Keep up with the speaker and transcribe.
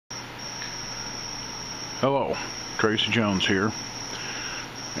Hello, Tracy Jones here,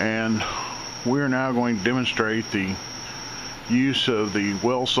 and we are now going to demonstrate the use of the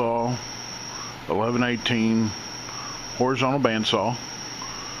Wellsaw 1118 horizontal bandsaw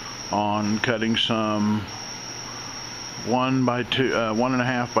on cutting some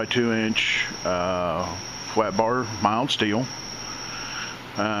 1.5 by 2 inch flat bar mild steel.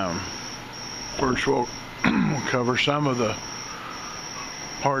 First we'll cover some of the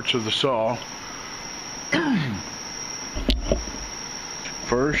parts of the saw.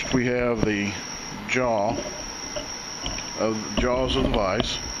 First, we have the jaws of the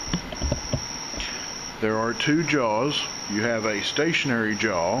vise. There are two jaws. You have a stationary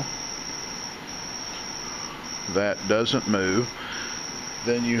jaw that doesn't move.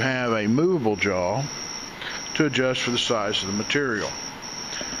 Then you have a movable jaw to adjust for the size of the material.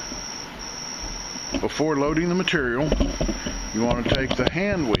 Before loading the material, you want to take the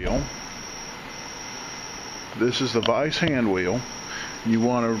hand wheel. This is the vise hand wheel. You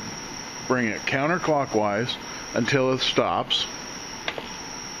want to bring it counterclockwise until it stops,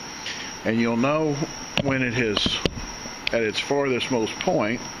 and you'll know when it is at its farthest most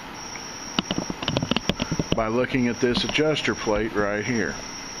point by looking at this adjuster plate right here.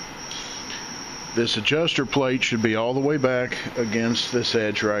 This adjuster plate should be all the way back against this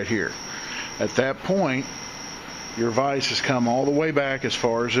edge right here. At that point, your vise has come all the way back as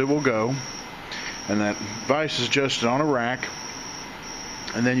far as it will go, and that vise is adjusted on a rack,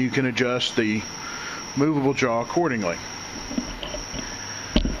 and then you can adjust the movable jaw accordingly.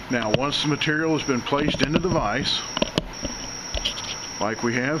 Now, once the material has been placed into the vise, like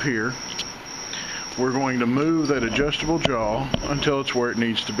we have here, we're going to move that adjustable jaw until it's where it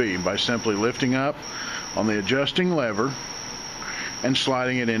needs to be by simply lifting up on the adjusting lever and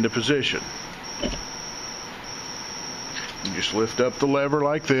sliding it into position. You just lift up the lever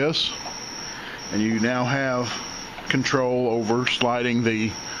like this, and you now have control over sliding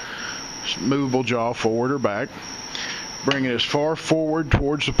the movable jaw forward or back. Bring it as far forward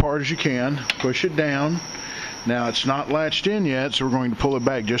towards the part as you can. Push it down. Now it's not latched in yet, so we're going to pull it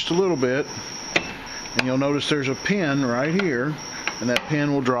back just a little bit, and you'll notice there's a pin right here, and that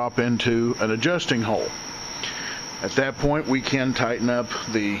pin will drop into an adjusting hole. At that point, we can tighten up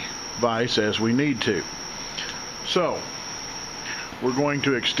the vise as we need to. So we're going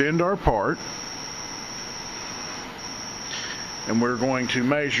to extend our part, and we're going to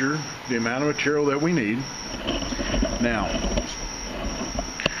measure the amount of material that we need. Now,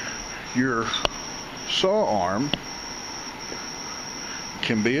 your saw arm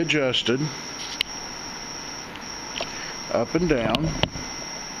can be adjusted up and down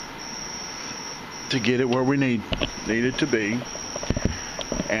to get it where we need it to be.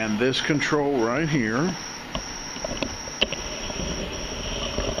 And this control right here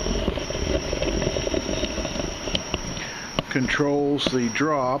controls the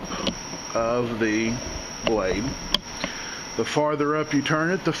drop of the blade. The farther up you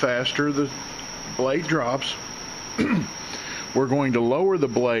turn it, the faster the blade drops. We're going to lower the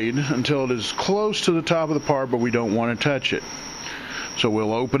blade until it is close to the top of the part, but we don't want to touch it. So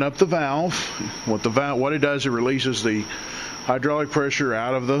we'll open up the valve. What it does, it releases the hydraulic pressure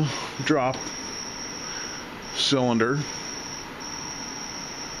out of the drop cylinder.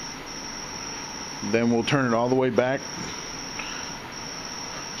 Then we'll turn it all the way back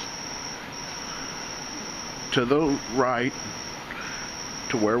to the right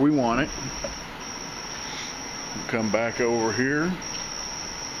to where we want it. We'll come back over here.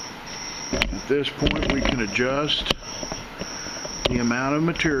 At this point, we can adjust the amount of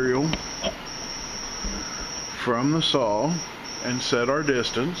material from the saw and set our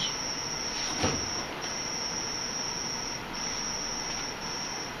distance.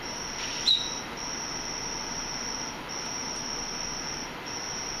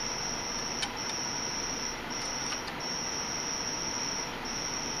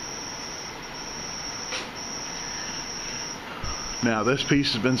 Now, this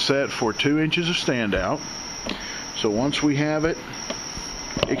piece has been set for 2 inches of standout. So once we have it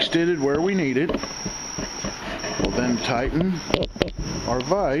extended where we need it, we'll then tighten our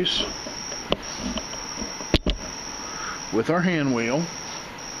vise with our hand wheel.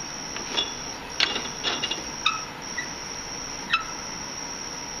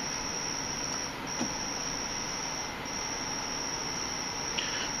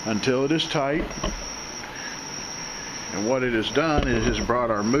 Until it is tight. And what it has done is it has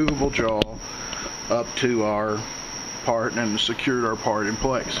brought our movable jaw up to our part and secured our part in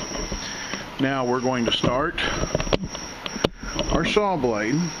place. Now we're going to start our saw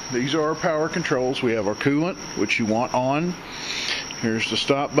blade. These are our power controls. We have our coolant, which you want on. Here's the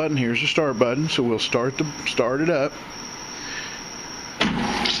stop button, here's the start button, so we'll start it up.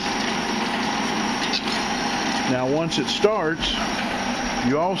 Now once it starts,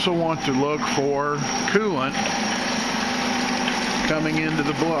 you also want to look for coolant coming into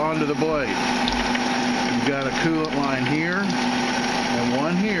onto the blade. You've got a coolant line here and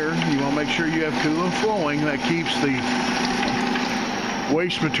one here. You want to make sure you have coolant flowing. That keeps the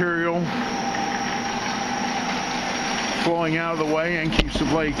waste material flowing out of the way and keeps the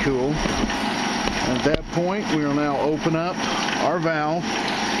blade cool. At that point, we will now open up our valve.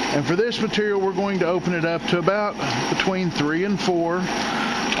 And for this material, we're going to open it up to about between 3 and 4 on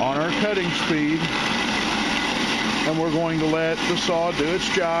our cutting speed. And we're going to let the saw do its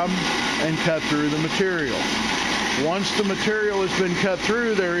job and cut through the material. Once the material has been cut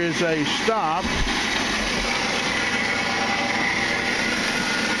through, there is a stop.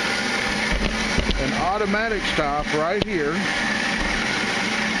 An automatic stop right here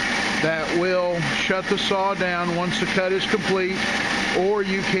that will shut the saw down once the cut is complete, or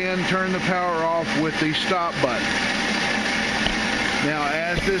you can turn the power off with the stop button. Now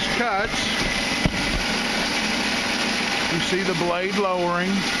as this cuts, you see the blade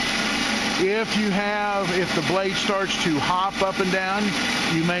lowering. If the blade starts to hop up and down,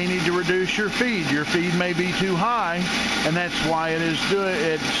 you may need to reduce your feed. Your feed may be too high, and that's why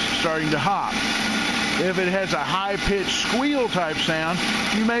it's starting to hop. If it has a high-pitched squeal type sound,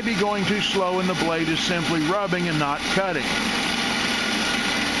 you may be going too slow and the blade is simply rubbing and not cutting.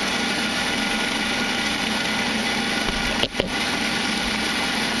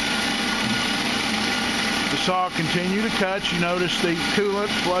 The saw continue to cut. You notice the coolant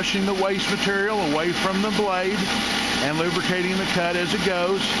flushing the waste material away from the blade and lubricating the cut as it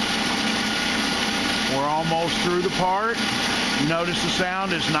goes. We're almost through the part. You notice the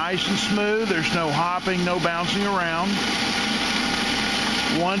sound is nice and smooth. There's no hopping, no bouncing around.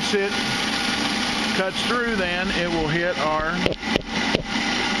 Once it cuts through, then it will hit our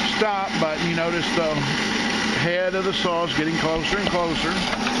stop button. You notice the head of the saw is getting closer and closer.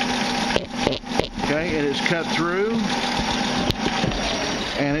 Okay, it is cut through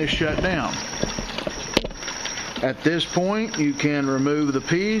and is shut down. At this point, you can remove the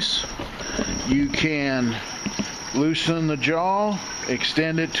piece. You can loosen the jaw,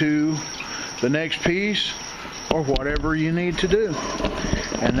 extend it to the next piece, or whatever you need to do.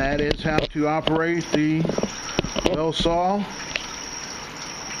 And that is how to operate the Wellsaw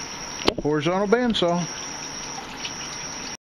horizontal bandsaw.